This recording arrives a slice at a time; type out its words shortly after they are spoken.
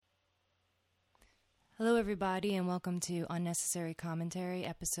Hello, everybody, and welcome to Unnecessary Commentary,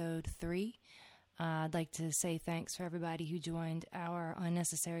 Episode 3. I'd like to say thanks for everybody who joined our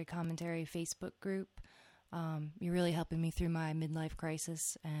Unnecessary Commentary Facebook group. You're really helping me through my midlife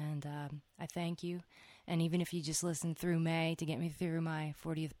crisis, and I thank you. And even if you just listen through May to get me through my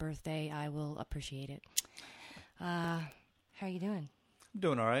 40th birthday, I will appreciate it. How are you doing? I'm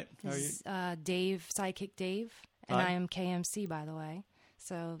doing all right. How are you? This is Dave, Sidekick Dave, and Hi. I am KMC, by the way.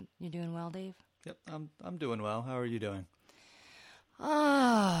 So you're doing well, Dave? Yep, I'm doing well. How are you doing?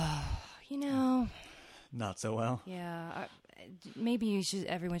 Not so well. Yeah. Maybe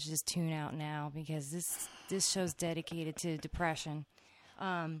everyone should just tune out now because this show's dedicated to depression.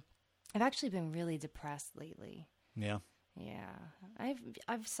 I've actually been really depressed lately. Yeah. Yeah.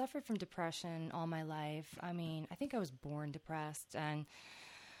 I've suffered from depression all my life. I mean, I think I was born depressed, and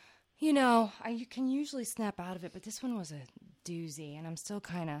I can usually snap out of it, but this one was a doozy, and I'm still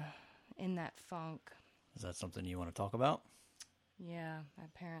kind of in that funk. Is that something you want to talk about? Yeah,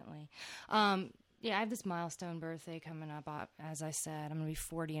 apparently. Yeah, I have this milestone birthday coming up. As I said, I'm going to be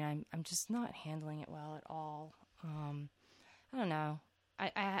 40, and I'm just not handling it well at all. I don't know.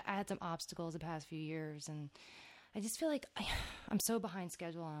 I had some obstacles the past few years, and I just feel like I'm so behind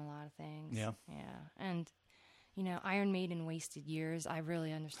schedule on a lot of things. Yeah. And Iron Maiden wasted years. I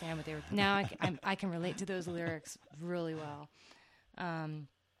really understand what they were. Now I can relate to those lyrics really well.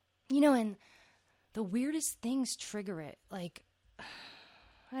 And the weirdest things trigger it. Like,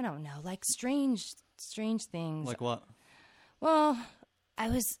 I don't know, like strange things. Like what? Well, I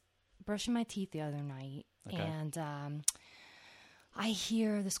was brushing my teeth the other night, Okay. and I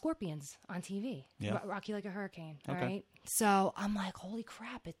hear the Scorpions on TV. Yeah. Rock You Like a Hurricane. All Okay. right. So I'm like, holy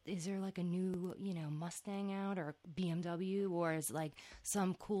crap! Is there like a new, Mustang out or BMW, or is like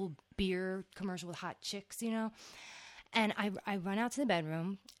some cool beer commercial with hot chicks, And I run out to the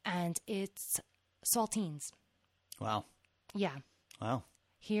bedroom, and it's Saltines. Wow. Yeah. Wow.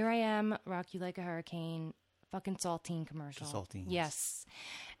 Here I am, Rock You Like a Hurricane, fucking saltine commercial. The saltines. Yes.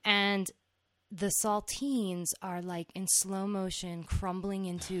 And the saltines are like in slow motion crumbling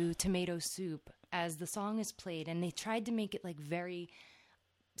into tomato soup as the song is played. And they tried to make it like very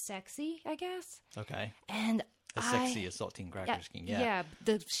sexy, I guess. Okay. And As sexy as saltine crackers can get. Yeah,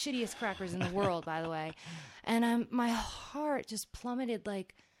 the shittiest crackers in the world, by the way. And my heart just plummeted.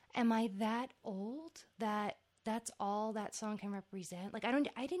 Like, am I that old that's all that song can represent? Like, I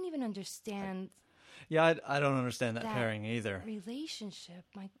didn't even understand. Yeah, I don't understand that That pairing either. relationship.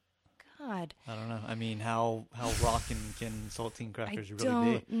 My God. I don't know. I mean, how rockin' can saltine crackers I really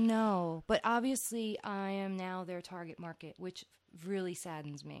don't be? know. But obviously, I am now their target market, which really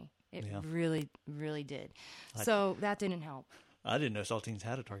saddens me. It Yeah. really, really did. So that didn't help. I didn't know saltines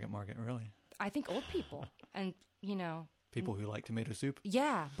had a target market, really. I think old people and, People who like tomato soup.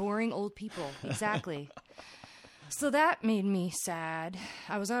 yeah, boring old people. Exactly. So that made me sad.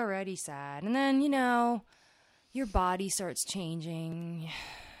 I was already sad. And then, your body starts changing,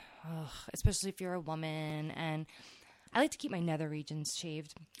 especially if you're a woman. And I like to keep my nether regions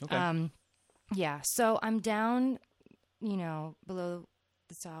shaved. Okay. Yeah, so I'm down, below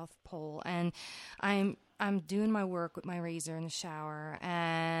the South Pole, and I'm doing my work with my razor in the shower,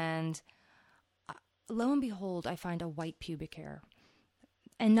 and lo and behold, I find a white pubic hair,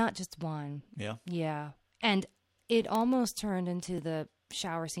 and not just one. Yeah. Yeah, and it almost turned into the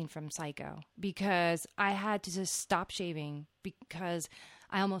shower scene from Psycho because I had to just stop shaving because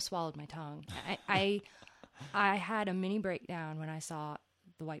I almost swallowed my tongue. I had a mini breakdown when I saw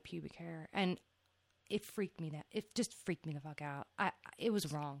the white pubic hair, and it just freaked me the fuck out. It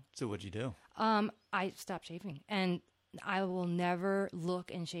was wrong. So what'd you do? I stopped shaving, and I will never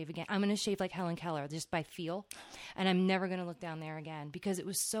look and shave again. I'm going to shave like Helen Keller just by feel, and I'm never going to look down there again because it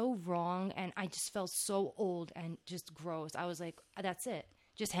was so wrong, and I just felt so old and just gross. I was like, that's it.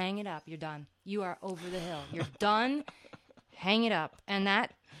 Just hang it up. You're done. You are over the hill. You're done. Hang it up. And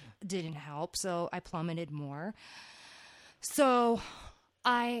that didn't help, so I plummeted more. So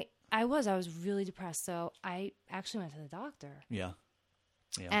I was really depressed, so I actually went to the doctor. Yeah.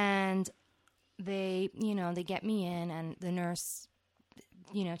 And they get me in, and the nurse,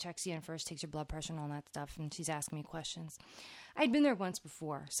 checks you in first, takes your blood pressure and all that stuff, and she's asking me questions. I'd been there once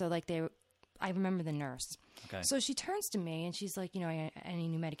before, so I remember the nurse. Okay. So she turns to me, and she's like, any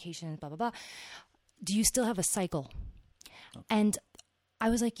new medications, blah, blah, blah. Do you still have a cycle? Okay. And I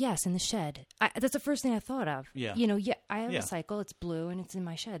was like, yes, in the shed. That's the first thing I thought of. Yeah. I have a cycle. It's blue, and it's in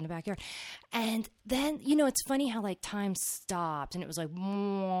my shed in the backyard. And then, it's funny how like time stopped, and it was like,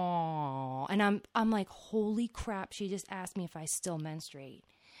 whoa. And I'm like, holy crap! She just asked me if I still menstruate,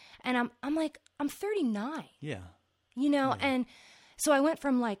 and I'm like, I'm 39. Yeah. And so I went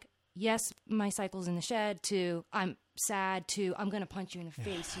from like yes, my cycle's in the shed, to I'm sad, to I'm going to punch you in the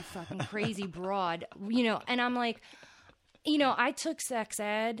face, you fucking crazy broad, and I'm like, I took sex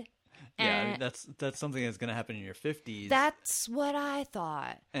ed. Yeah, I And mean, that's something that's going to happen in your 50s. that's what I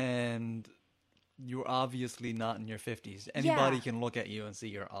thought. And you're obviously not in your 50s. Anybody Yeah. can look at you and see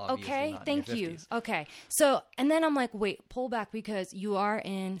you're obviously Okay, not thank in your you. 50s. Okay, so, and then I'm like, wait, pull back, because you are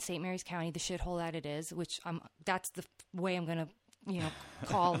in St. Mary's County, the shithole that it is, which that's the way I'm going to,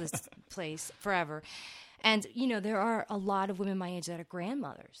 call this place forever. And, there are a lot of women my age that are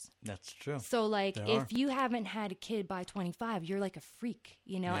grandmothers. That's true. So, like, There if are. you haven't had a kid by 25, you're like a freak,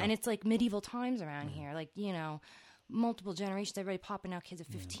 and it's like medieval times around here. Like, multiple generations, everybody popping out kids at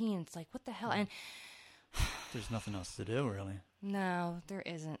 15. It's like, what the hell? And There's nothing else to do, really. no, there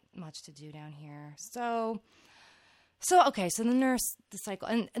isn't much to do down here. So okay, so the nurse, the cycle,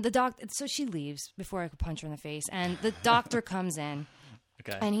 and the doctor, so she leaves before I could punch her in the face. And the doctor comes in,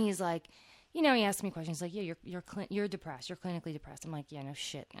 Okay. and he's like, he asked me questions. He's like, yeah, you're depressed. You're clinically depressed. I'm like, yeah, no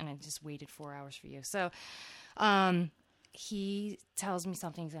shit. And I just waited 4 hours for you. So, he tells me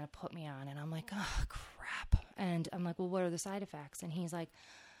something's going to put me on, and I'm like, oh, crap. And I'm like, well, what are the side effects? And he's like,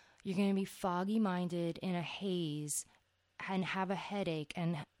 you're going to be foggy-minded, in a haze, and have a headache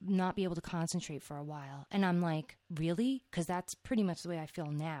and not be able to concentrate for a while. And I'm like, really? Because that's pretty much the way I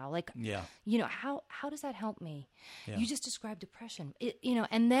feel now. Like, Yeah. How does that help me? Yeah. You just described depression.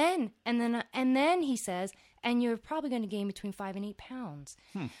 And then he says, and you're probably going to gain between 5 and 8 pounds.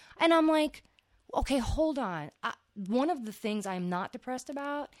 And I'm like, okay, hold on. One of the things I'm not depressed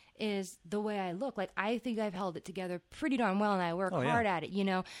about is the way I look. Like, I think I've held it together pretty darn well, and I work hard at it,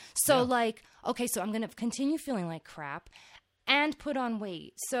 So, Yeah. like, okay, so I'm going to continue feeling like crap and put on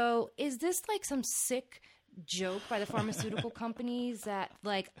weight. So is this like some sick joke by the pharmaceutical companies that,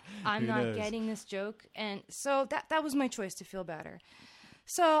 like, I'm Who not knows? getting this joke? And so that was my choice to feel better.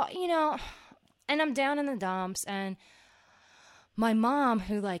 So, and I'm down in the dumps, and my mom,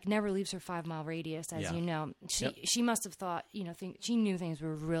 who like never leaves her 5-mile radius, as Yeah. you know, Yep. she must have thought, she knew things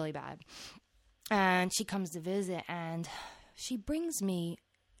were really bad. And she comes to visit, and she brings me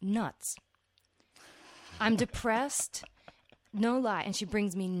nuts. I'm depressed, no lie, and she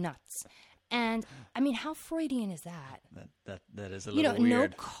brings me nuts. And I mean, how Freudian is that? That is a No little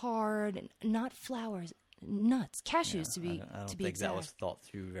weird. card, not flowers, nuts, cashews to be I don't to be think exact. that was thought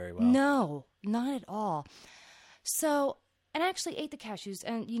through very well. No, not at all. So, and I actually ate the cashews,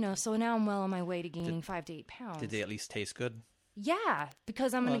 and so now I'm well on my way to gaining 5 to 8 pounds. Did they at least taste good? Yeah,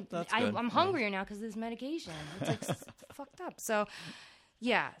 because I'm Well, that's good. I'm hungrier now because of this medication. It's like fucked up. So,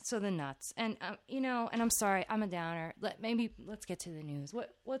 yeah. So the nuts, and and I'm sorry, I'm a downer. Let's get to the news.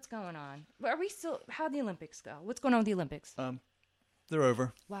 What's going on? Are we still? How'd the Olympics go? What's going on with the Olympics? They're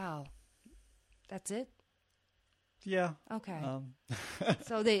over. Wow, that's it. Yeah. Okay.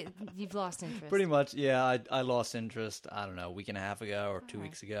 So you've lost interest. Pretty much, yeah. I lost interest, I don't know, a week and a half ago or 2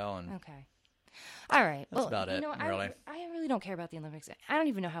 weeks ago. And Okay. All right. That's about it, really. I really don't care about the Olympics. I don't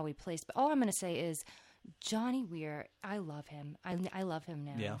even know how we placed, but all I'm going to say is Johnny Weir, I love him. I love him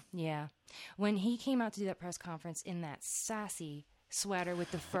now. Yeah. Yeah. When he came out to do that press conference in that sassy sweater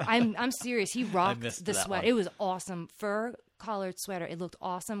with the fur, I'm serious. He rocked missed the that sweater. one. It was awesome. Fur collared sweater. It looked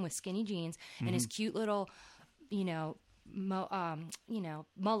awesome with skinny jeans and his cute little,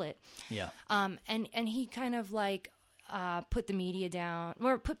 mullet. yeah. And he kind of like put the media down,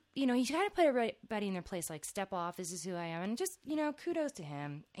 or he kind of put everybody in their place, like, step off, this is who I am. And just, kudos to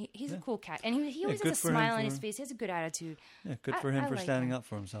him. He's a cool cat. And he always good has a for him smile on for- his face. He has a good attitude. Yeah, good for him I for like standing him. up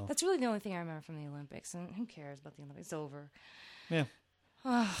for himself. That's really the only thing I remember from the Olympics. And who cares about the Olympics? It's over. Yeah.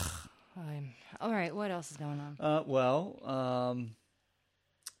 All right, what else is going on?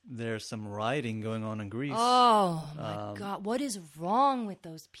 There's some rioting going on in Greece. Oh, my God. What is wrong with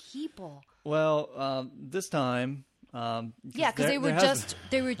those people? Well, this time... Yeah, because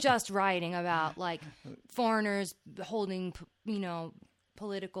they were just writing about, like, foreigners holding,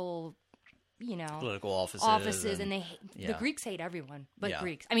 political, political offices. and they the yeah. Greeks hate everyone but Yeah.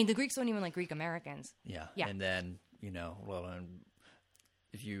 Greeks. I mean, the Greeks don't even like Greek Americans. Yeah. Yeah. And then,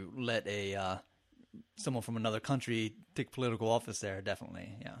 if you let someone from another country take political office there,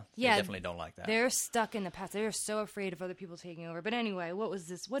 definitely, yeah. They Yeah, definitely don't like that. They're stuck in the past. They're so afraid of other people taking over. But anyway, what is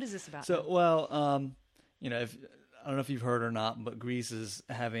this about? So, well, if I don't know if you've heard or not, but Greece is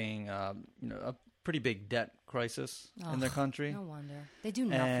having, a pretty big debt crisis in their country. No wonder. They do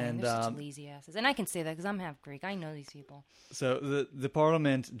nothing. And, They're such lazy asses. And I can say that because I'm half Greek. I know these people. So the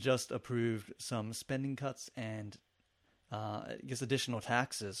parliament just approved some spending cuts and I guess additional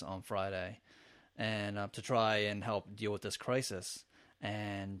taxes on Friday, and to try and help deal with this crisis.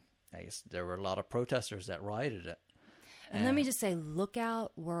 And I guess there were a lot of protesters that rioted it. And let me just say, look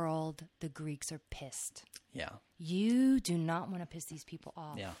out, world. The Greeks are pissed. Yeah. You do not want to piss these people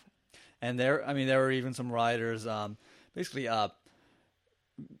off. Yeah. And there were even some rioters. Basically,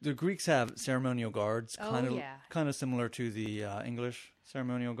 the Greeks have ceremonial guards, kind of similar to the English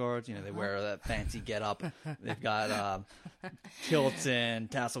ceremonial guards. You know, they wear that fancy get-up. They've got kilts and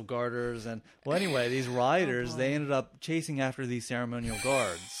tassel garters. And, well, anyway, these rioters, they ended up chasing after these ceremonial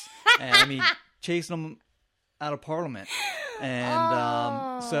guards. And, I mean, chasing them out of Parliament.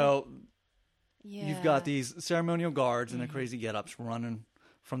 And so you've got these ceremonial guards and their crazy get-ups running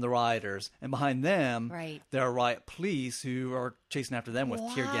from the rioters, and behind them, there are riot police who are chasing after them with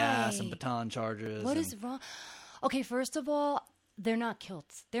tear gas and baton charges. What is wrong? Okay, first of all, they're not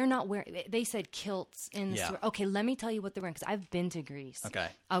kilts. They're not wearing. They said kilts in the store. Okay, let me tell you what they're wearing because I've been to Greece.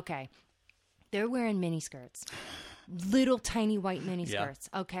 Okay, they're wearing miniskirts, little tiny white miniskirts.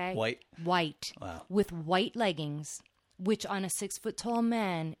 Okay, white, wow. With white leggings, which on a 6 foot tall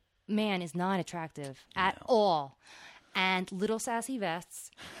man is not attractive at all. And little sassy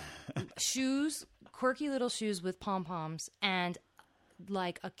vests, shoes, quirky little shoes with pom-poms, and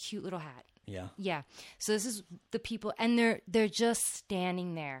like a cute little hat. Yeah. So this is the people, and they're just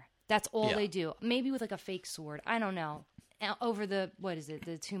standing there. That's all they do. Maybe with like a fake sword. I don't know. Over the, what is it?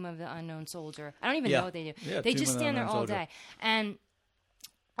 The Tomb of the Unknown Soldier. I don't even know what they do. Yeah, they just stand there all day. And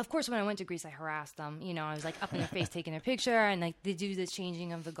of course, when I went to Greece, I harassed them. You know, I was like up in their face taking their picture, and like they do the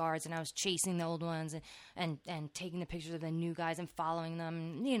changing of the guards, and I was chasing the old ones and taking the pictures of the new guys and following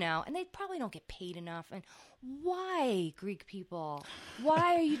them. You know, and they probably don't get paid enough. And why, Greek people?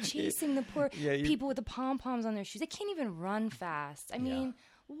 Why are you chasing the poor people with the pom poms on their shoes? They can't even run fast. I mean,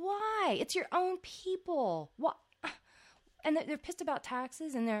 why? It's your own people. What? And they're pissed about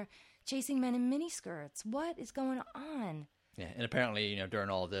taxes, and they're chasing men in miniskirts. What is going on? Yeah, and apparently, you know, during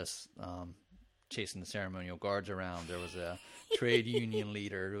all of this, chasing the ceremonial guards around, there was a trade union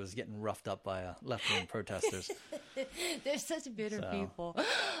leader who was getting roughed up by left-wing protesters. They're such bitter people.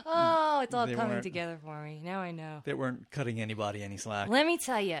 Oh, it's all coming together for me. Now I know. They weren't cutting anybody any slack. Let me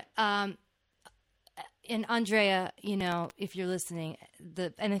tell you, and Andrea, you know, if you're listening,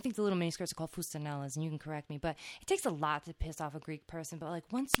 and I think the little miniskirts are called fustanellas, and you can correct me, but it takes a lot to piss off a Greek person. But like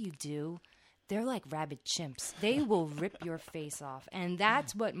once you do, they're like rabid chimps. They will rip your face off. And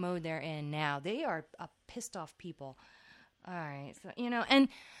that's what mode they're in now. They are a pissed off people. All right. So, you know, and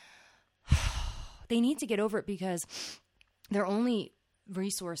they need to get over it because their only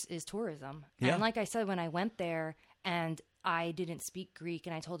resource is tourism. Yeah. And like I said, when I went there and I didn't speak Greek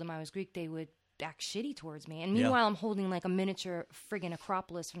and I told them I was Greek, they would act shitty towards me. And meanwhile, I'm holding like a miniature friggin'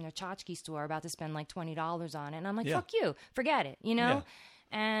 Acropolis from their tchotchke store about to spend like $20 on it. And I'm like, fuck you. Forget it, you know? Yeah.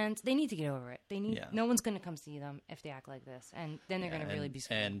 And they need to get over it. They need. No one's going to come see them if they act like this, and then they're going to really be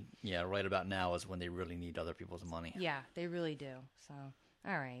screwed. And right about now is when they really need other people's money. Yeah, they really do. So,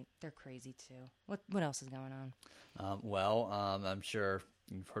 all right, they're crazy too. What else is going on? I'm sure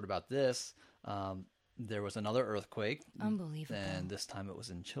you've heard about this. There was another earthquake. Unbelievable. And this time it was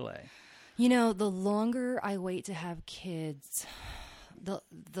in Chile. You know, the longer I wait to have kids,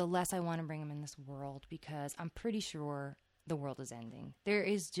 the less I want to bring them in this world because I'm pretty sure the world is ending. There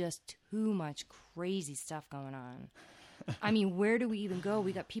is just too much crazy stuff going on. I mean, where do we even go?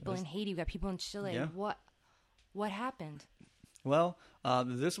 We got people in Haiti. We got people in Chile. Yeah. What happened? Well,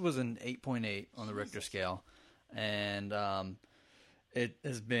 this was an 8.8 on the Richter scale, and it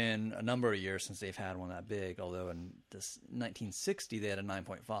has been a number of years since they've had one that big, although in this 1960 they had a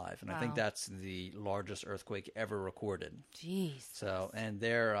 9.5, and I think that's the largest earthquake ever recorded. Jeez. So, and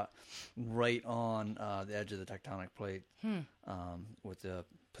they're right on the edge of the tectonic plate with the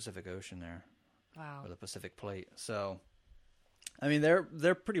Pacific Ocean there. Wow. Or the Pacific Plate. So, I mean,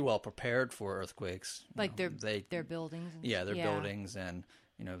 they're pretty well prepared for earthquakes. Like their buildings? Their buildings, and,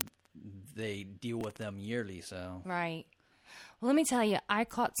 you know, they deal with them yearly, so. Right. Well, let me tell you, I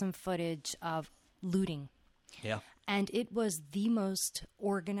caught some footage of looting. Yeah. And it was the most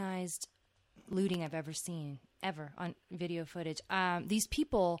organized looting I've ever seen, ever, on video footage. These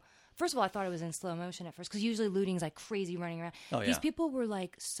people, first of all, I thought it was in slow motion at first, because usually looting is like crazy running around. Oh, yeah. These people were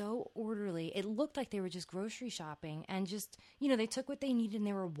like so orderly. It looked like they were just grocery shopping and just, you know, they took what they needed and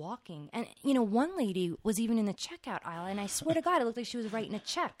they were walking. And, you know, one lady was even in the checkout aisle, and I swear to God, it looked like she was writing a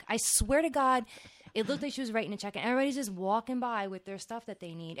check. I swear to God, it looked like she was writing a check, and everybody's just walking by with their stuff that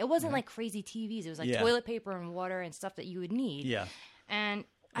they need. It wasn't like crazy TVs. It was like toilet paper and water and stuff that you would need. Yeah. And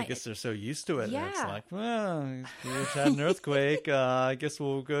I guess they're so used to it. Yeah. It's like, well, we just had an earthquake. I guess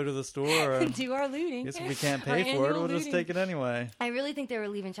we'll go to the store and do our looting. Guess if we can't pay for it, we'll just take it anyway. I really think they were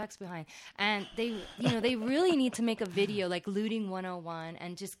leaving checks behind. And they really need to make a video like Looting 101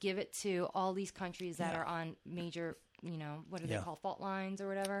 and just give it to all these countries that are on major what are they called, fault lines or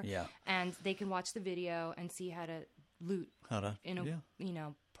whatever. Yeah. And they can watch the video and see how to loot in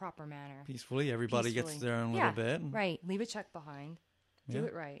a proper manner. Peacefully. Everybody gets their own little bit. Right. Leave a check behind. Do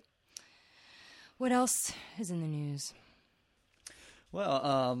it right. What else is in the news?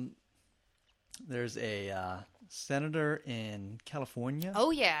 Well, there's a senator in California.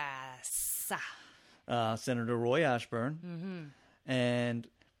 Oh, yes. Senator Roy Ashburn. Mm-hmm. And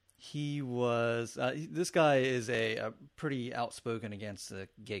he was, this guy is a pretty outspoken against the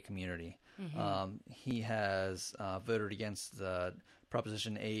gay community. Mm-hmm. He has voted against the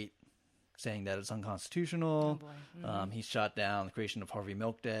Proposition 8, saying that it's unconstitutional. Oh, boy. Mm-hmm. He shot down the creation of Harvey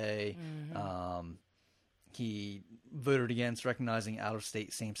Milk Day. Mm-hmm. He voted against recognizing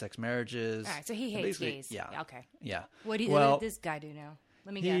out-of-state same-sex marriages. All right, so he hates gays. Yeah. Okay. Yeah. What did this guy do now?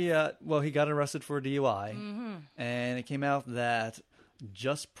 Let me guess. He got arrested for a DUI, and it came out that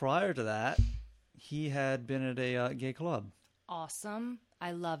just prior to that, he had been at a gay club. Awesome.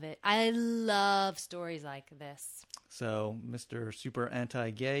 I love it. I love stories like this. So, Mr. Super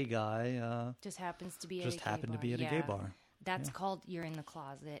Anti-Gay guy just happens to be at a gay bar. That's called you're in the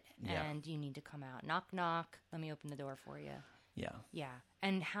closet and you need to come out. Knock, knock. Let me open the door for you. Yeah. Yeah.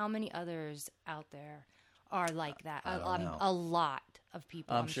 And how many others out there are like that? I don't know. A lot of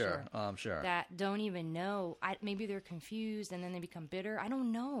people, I'm sure. that don't even know. Maybe they're confused and then they become bitter. I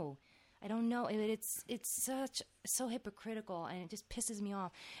don't know. It's so hypocritical, and it just pisses me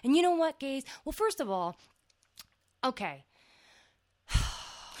off. And you know what, gays? Well, first of all, okay.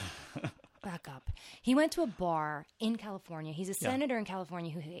 Back up. He went to a bar in California. He's a senator in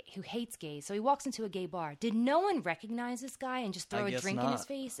California who hates gays. So he walks into a gay bar. Did no one recognize this guy and just throw a drink in his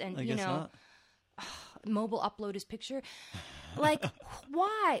face and mobile upload his picture? Like,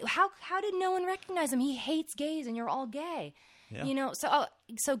 why? How did no one recognize him? He hates gays, and you're all gay. Yeah.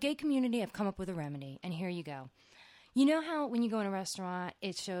 So gay community have come up with a remedy, and here you go. You know how when you go in a restaurant,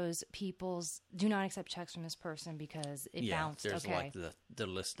 it shows people's do not accept checks from this person because it bounced. There's okay. like the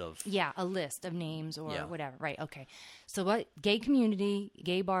list of a list of names or whatever. Right. Okay. So what gay community,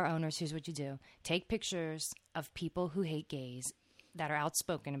 gay bar owners, here's what you do: take pictures of people who hate gays that are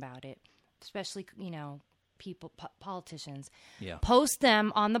outspoken about it, especially people, politicians. Yeah. Post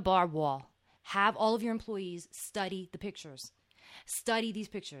them on the bar wall. Have all of your employees study the pictures. Study these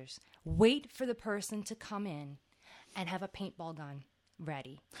pictures. Wait for the person to come in and have a paintball gun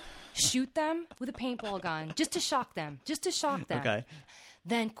ready. Shoot them with a paintball gun just to shock them. Okay.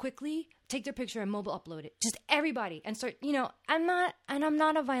 Then quickly take their picture and mobile upload it. Just everybody. And start, I'm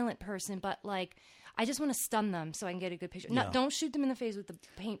not a violent person, but like, I just want to stun them so I can get a good picture. No, don't shoot them in the face with the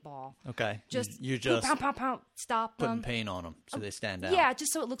paintball. Okay. You just pound, stop them. Putting paint on them so they stand out. Yeah,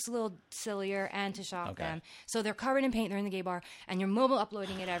 just so it looks a little sillier and to shock them. So they're covered in paint. They're in the gay bar, and you're mobile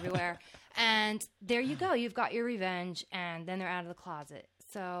uploading it everywhere. And there you go. You've got your revenge, and then they're out of the closet.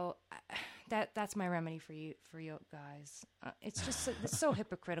 So that's my remedy for you guys. It's just it's so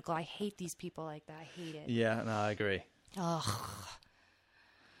hypocritical. I hate these people like that. I hate it. Yeah, no, I agree. Ugh.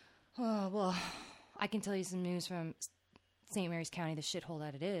 Oh, well, I can tell you some news from St. Mary's County, the shithole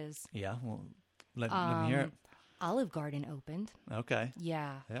that it is. Yeah, well, let me hear it. Olive Garden opened. Okay.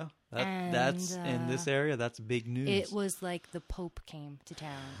 Yeah. Yeah. That's in this area. That's big news. It was like the Pope came to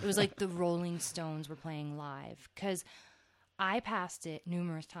town. It was like the Rolling Stones were playing live. Because I passed it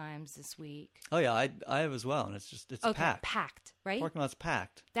numerous times this week. Oh, yeah. I have as well. And it's packed. Packed, right? Parking lot's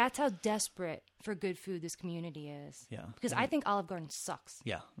packed. That's how desperate for good food this community is. Yeah. Because I think Olive Garden sucks.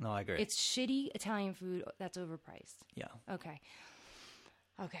 Yeah. No, I agree. It's shitty Italian food that's overpriced. Yeah. Okay.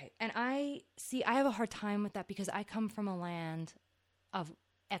 And I have a hard time with that because I come from a land of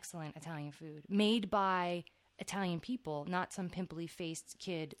excellent Italian food made by Italian people, not some pimply-faced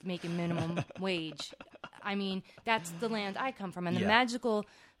kid making minimum wage. I mean, that's the land I come from. And the magical,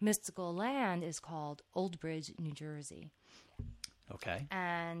 mystical land is called Old Bridge, New Jersey. Okay.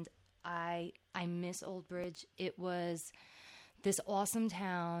 And I miss Old Bridge. It was this awesome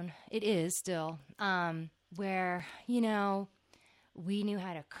town. It is still, where, we knew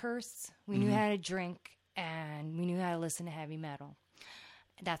how to curse, we knew how to drink, and we knew how to listen to heavy metal.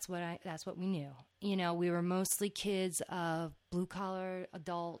 That's what we knew. We were mostly kids of blue-collar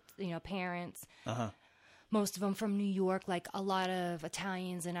adult, parents. Uh-huh. Most of them from New York, like a lot of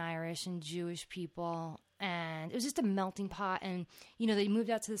Italians and Irish and Jewish people. And it was just a melting pot. And, they moved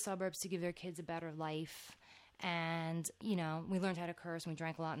out to the suburbs to give their kids a better life. And, we learned how to curse and we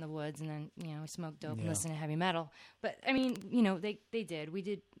drank a lot in the woods and then, we smoked dope and listened to heavy metal. But, I mean, they did. We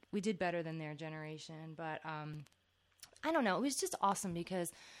did better than their generation. But I don't know. It was just awesome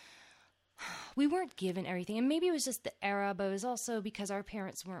because we weren't given everything. And maybe it was just the era, but it was also because our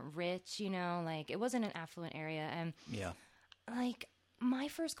parents weren't rich, you know, like it wasn't an affluent area. And Yeah. like my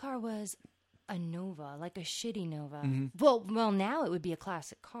first car was a Nova, like a shitty Nova. Well, now it would be a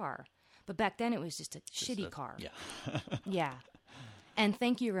classic car, but back then it was just a shitty car. Yeah. Yeah. And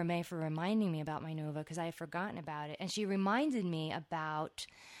thank you, Ramee, for reminding me about my Nova because I had forgotten about it. And she reminded me about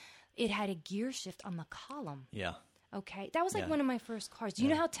it had a gear shift on the column. Yeah. Okay. That was like one of my first cars. Do you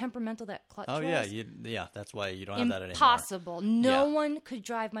know how temperamental that clutch was? Oh, yeah. Yeah. That's why you don't have that anymore. Impossible. No one could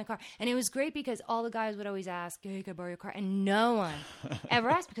drive my car. And it was great because all the guys would always ask, hey, can I borrow your car? And no one ever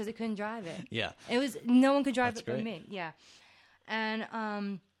asked because they couldn't drive it. Yeah. No one could drive That's it but me. Yeah. And,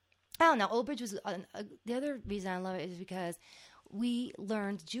 I don't know. Old Bridge was, the other reason I love it is because we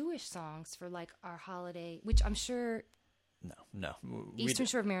learned Jewish songs for like our holiday, which I'm sure. No. Eastern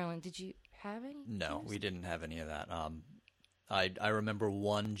Shore of Maryland. Did you have any? No, Jews? we didn't have any of that. I remember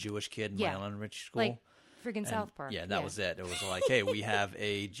one Jewish kid in my elementary school. Like friggin' South Park. Yeah, that was it. It was like, hey, we have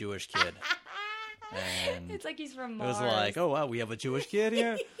a Jewish kid. And it's like he's from Mars. It was like, oh, wow, we have a Jewish kid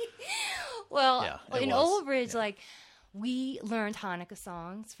here? Well, in Old Bridge, like, we learned Hanukkah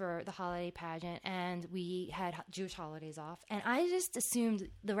songs for the holiday pageant, and we had Jewish holidays off. And I just assumed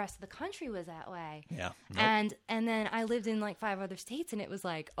the rest of the country was that way. Yeah. Nope. And then I lived in like 5 other states, and it was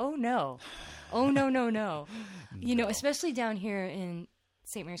like, oh no. No. You know, especially down here in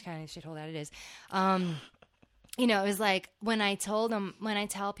St. Mary's County, shithole that it is. You know, it was like when I tell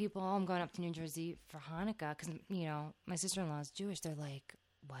people, oh, I'm going up to New Jersey for Hanukkah, because, you know, my sister-in-law is Jewish, they're like,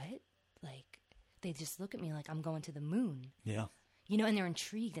 what? Like, they just look at me like I'm going to the moon. Yeah. You know, and they're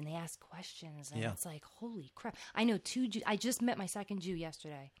intrigued and they ask questions. And it's like, holy crap. I know 2 Jews. I just met my second Jew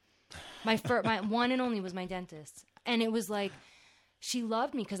yesterday. My one and only was my dentist. And it was like, she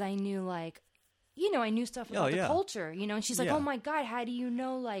loved me because I knew, like, you know, I knew stuff about the culture, you know, and she's like, oh my God, how do you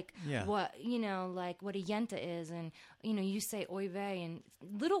know, like, what, you know, like what a yenta is? And, you know, you say oy vey and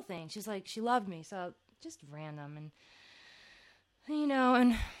little things. She's like, she loved me. So just random. And, you know,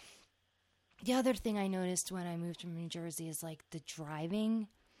 and the other thing I noticed when I moved from New Jersey is like the driving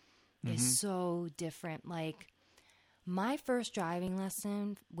is so different. Like my first driving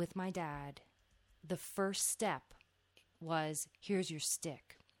lesson with my dad, the first step was, here's your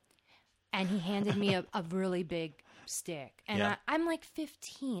stick. And he handed me a really big stick. And I'm like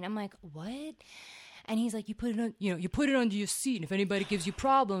 15. I'm like, what? And he's like, you put it under your seat. And if anybody gives you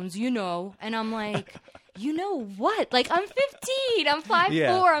problems, you know. And I'm like, you know what? Like, I'm 15. I'm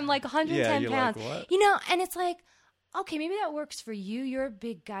 5'4". I'm like 110 pounds. Like, what? You know, and it's like, okay, maybe that works for you. You're a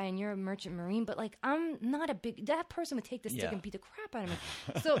big guy and you're a merchant marine. But, like, I'm not a big... That person would take the stick and beat the crap out of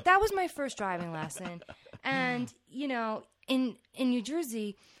me. So that was my first driving lesson. And, you know, in New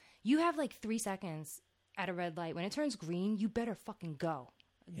Jersey, you have, like, 3 seconds at a red light. When it turns green, you better fucking go.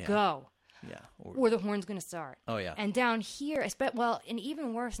 Yeah. Go. Yeah. Or the horn's going to start. Oh, yeah. And down here, and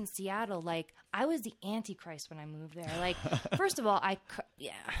even worse in Seattle, like, I was the Antichrist when I moved there. Like, first of all,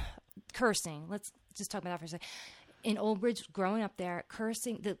 cursing. Let's just talk about that for a second. In Old Bridge, growing up there,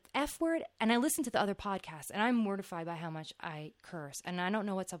 cursing, the F word, and I listened to the other podcasts, and I'm mortified by how much I curse. And I don't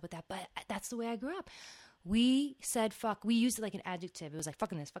know what's up with that, but that's the way I grew up. We said fuck. We used it like an adjective. It was like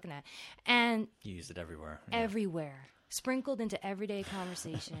fucking this, fucking that. And you used it everywhere. Yeah. Everywhere. Sprinkled into everyday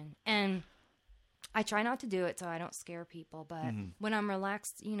conversation. And I try not to do it so I don't scare people. But when I'm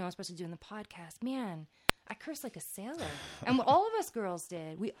relaxed, you know, especially doing the podcast, man, I curse like a sailor. And all of us girls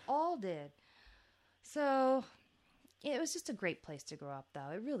did. We all did. So it was just a great place to grow up,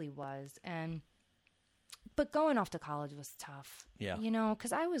 though. It really was. But going off to college was tough. Yeah. You know,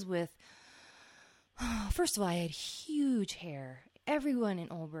 because I was with... First of all, I had huge hair. Everyone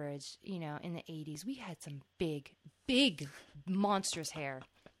in Old Bridge, you know, in the 80s, we had some big, monstrous hair.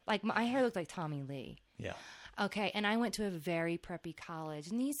 Like, my hair looked like Tommy Lee. Yeah. Okay, and I went to a very preppy college,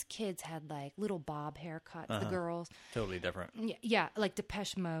 and these kids had, like, little bob haircuts, the girls. Totally different. Yeah, like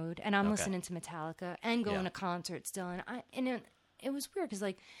Depeche Mode, and I'm listening to Metallica and going to concerts still. And it was weird because,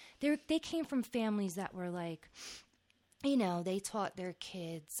 like, they came from families that were, like, you know, they taught their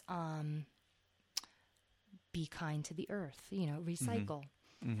kids... be kind to the earth, you know, recycle,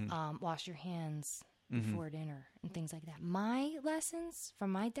 wash your hands before dinner and things like that. My lessons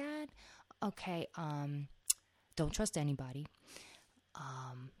from my dad, okay, don't trust anybody.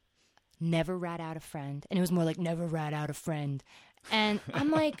 Never rat out a friend. And it was more like never rat out a friend. And I'm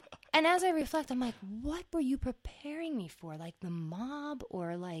like, and as I reflect, I'm like, what were you preparing me for? Like the mob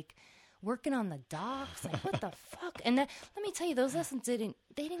or like working on the docks? Like, what the fuck? And let me tell you, those lessons didn't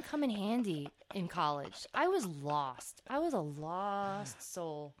come in handy in college. I was lost. I was a lost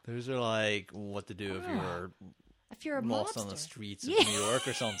soul. Those are like what to do if you're a lost mobster on the streets of New York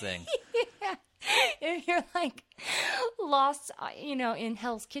or something. if you're like lost, in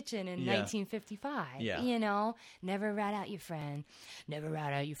Hell's Kitchen in 1955, never rat out your friend,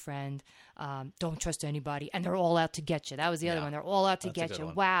 don't trust anybody, and they're all out to get you. That was the other one. They're all out to get you.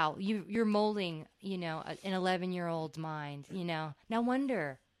 One. Wow, you're molding, an 11-year-old's mind. No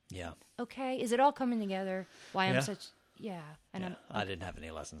wonder. Yeah. Okay, is it all coming together? Why I'm such and I didn't have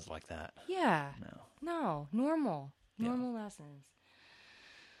any lessons like that. Yeah. No, normal lessons.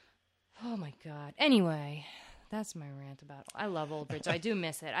 Oh my God. Anyway, that's my rant about. I love Old Bridge. I do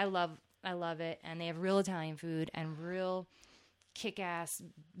miss it. I love it, and they have real Italian food and real kick-ass.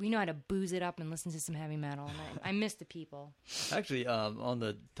 We know how to booze it up and listen to some heavy metal. And I miss the people. Actually, on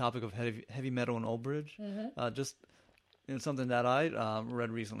the topic of heavy metal in Old Bridge, just something that I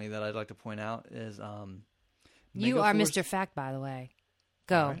read recently that I'd like to point out is you are Mr. Fact, by the way.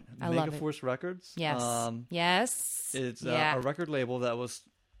 Go. Right. I love it. Megaforce Records. Yes. Yes. It's a record label that was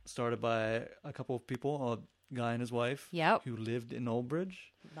started by a couple of people, a guy and his wife, who lived in Old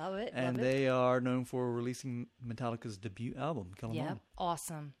Bridge. Love it. And they are known for releasing Metallica's debut album, Kill 'Em All.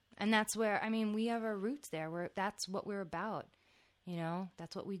 Awesome. And that's where, we have our roots there. That's what we're about.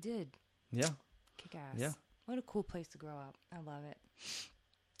 That's what we did. Yeah. Kick ass. Yeah. What a cool place to grow up. I love it.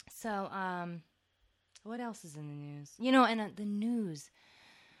 So, what else is in the news? And the news.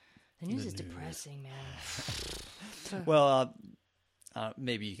 The news is depressing, man. Well,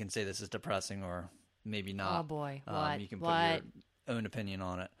 maybe you can say this is depressing, or maybe not. Oh boy, what? You can put your own opinion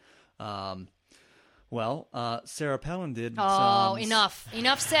on it. Sarah Palin did. Oh, enough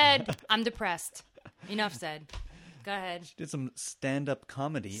said. I'm depressed. Enough said. Go ahead. She did some stand-up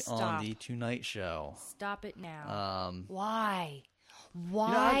comedy on the Tonight Show. Stop it now. Why?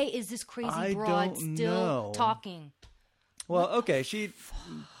 Why is this crazy broad still talking? Well, okay, she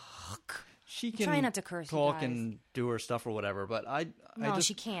can try not to curse, talk and do her stuff or whatever, but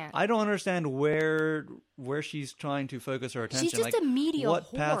she can't. I don't understand where she's trying to focus her attention. She's just a media whore.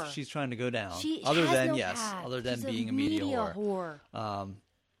 What path she's trying to go down? Other than being a media whore.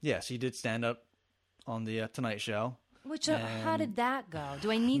 She did stand up on the Tonight Show. Which how did that go?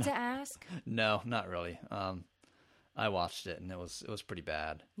 Do I need to ask? No, not really. I watched it and it was pretty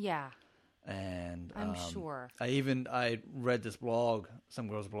bad. Yeah. And I'm sure. I read this blog, some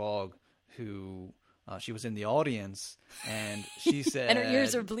girl's blog, who she was in the audience, and she said, and her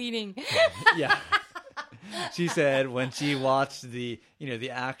ears are bleeding. Yeah. She said when she watched the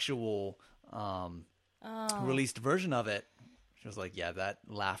actual released version of it, she was like, "Yeah, that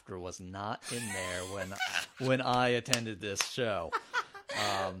laughter was not in there when I attended this show."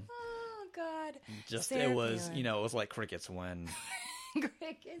 Oh God! Just Sarah it was Palin. It was like crickets when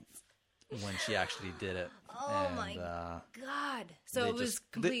she actually did it. Oh my God! So it was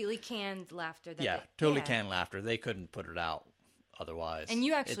completely canned laughter. Totally canned laughter. They couldn't put it out otherwise. And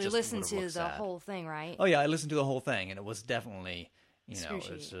you actually listened to the whole thing, right? Oh yeah, I listened to the whole thing, and it was definitely,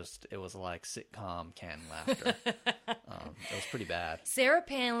 it was like sitcom canned laughter. It was pretty bad. Sarah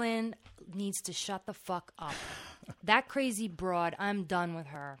Palin needs to shut the fuck up. That crazy broad, I'm done with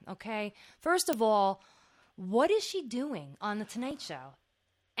her, okay? First of all, what is she doing on The Tonight Show?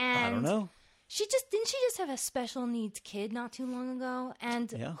 And I don't know. Didn't she just have a special needs kid not too long ago?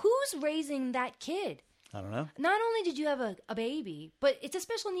 And who's raising that kid? I don't know. Not only did you have a baby, but it's a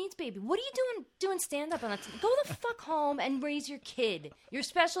special needs baby. What are you doing stand up on that? Go the fuck home and raise your kid, your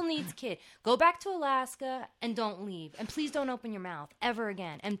special needs kid. Go back to Alaska and don't leave. And please don't open your mouth ever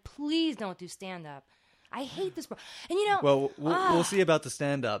again. And please don't do stand up. I hate this. And well, we'll see about the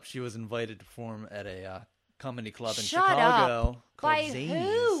stand up. She was invited to perform at a comedy club in Shut Chicago. Up. By Zanies.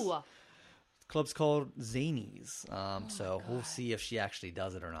 Who? The club's called Zanies. So we'll see if she actually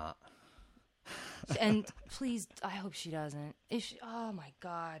does it or not. And please, I hope she doesn't. Oh my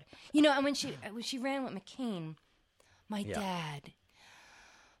God! And when she ran with McCain, my dad,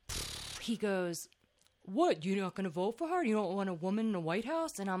 he goes, "What? You're not going to vote for her? You don't want a woman in the White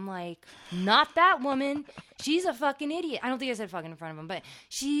House?" And I'm like, "Not that woman. She's a fucking idiot." I don't think I said fucking in front of him, but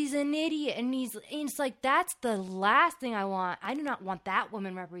she's an idiot. And it's like, that's the last thing I want. I do not want that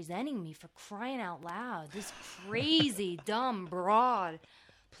woman representing me, for crying out loud. This crazy, dumb broad.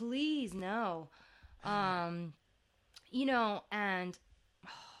 Please, no. And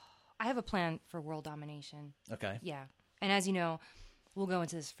I have a plan for world domination. Okay. Yeah. And as you know, we'll go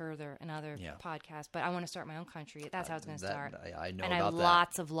into this further in other podcasts, but I want to start my own country. That's how it's going to start. I know and I have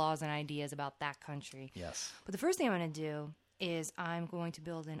lots of laws and ideas about that country. Yes. But the first thing I'm going to do is I'm going to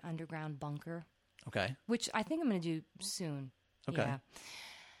build an underground bunker. Okay. Which I think I'm going to do soon. Okay. Yeah.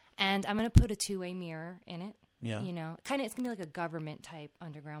 And I'm going to put a two-way mirror in it. Yeah. It's going to be like a government type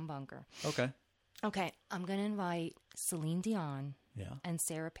underground bunker. Okay. Okay. I'm going to invite Celine Dion Yeah. and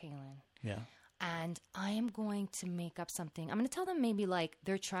Sarah Palin. Yeah. And I am going to make up something. I'm going to tell them maybe like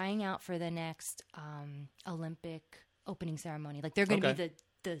they're trying out for the next Olympic opening ceremony. Like they're going to be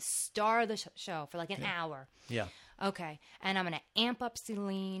the star of the show for like an hour. Yeah. Okay. And I'm going to amp up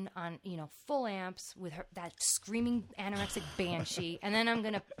Celine on, full amps with her, that screaming anorexic banshee. And then I'm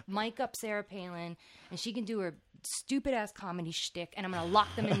going to mic up Sarah Palin and she can do her stupid ass comedy shtick. And I'm going to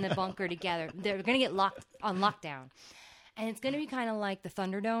lock them in the bunker together. They're going to get locked on lockdown. And it's going to be kind of like the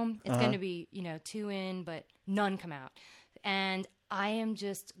Thunderdome. It's going to be, 2 in, but none come out. And I am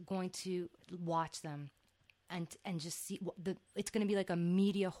just going to watch them. And just see it's going to be like a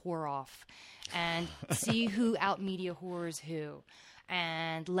media whore off, and see who out media whores who,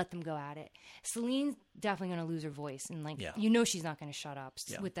 and let them go at it. Celine's definitely going to lose her voice, and she's not going to shut up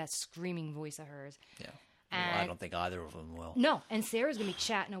with that screaming voice of hers. Yeah, well, I don't think either of them will. No, and Sarah's going to be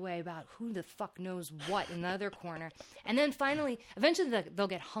chatting away about who the fuck knows what in the other corner, and then eventually they'll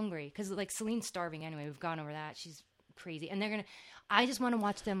get hungry because like Celine's starving anyway. We've gone over that. She's crazy, and I just want to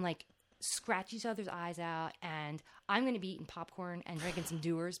watch them like scratch each other's eyes out, and I'm going to be eating popcorn and drinking some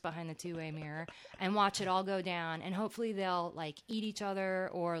Dewar's behind the two-way mirror and watch it all go down, and hopefully they'll like eat each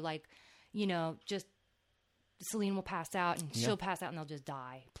other or like just Celine will pass out and she'll pass out and they'll just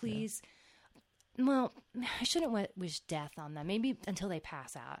die. Please. Well, I shouldn't wish death on them. Maybe until they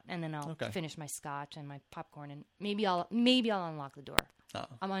pass out, and then I'll finish my scotch and my popcorn, and maybe I'll unlock the door.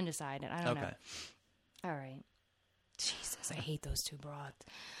 I'm undecided. I don't know. All right. Jesus, I hate those two broads.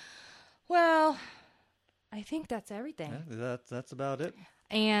 Well, I think that's everything. Yeah, that's about it.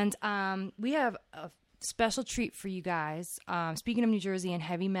 And we have a special treat for you guys. Speaking of New Jersey and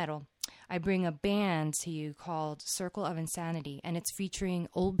heavy metal, I bring a band to you called Circle of Insanity, and it's featuring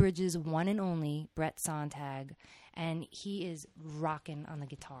Old Bridge's one and only Brett Sontag, and he is rocking on the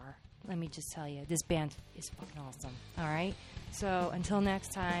guitar. Let me just tell you, this band is fucking awesome. All right? So until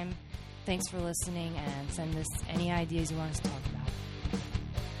next time, thanks for listening, and send us any ideas you want us to talk about.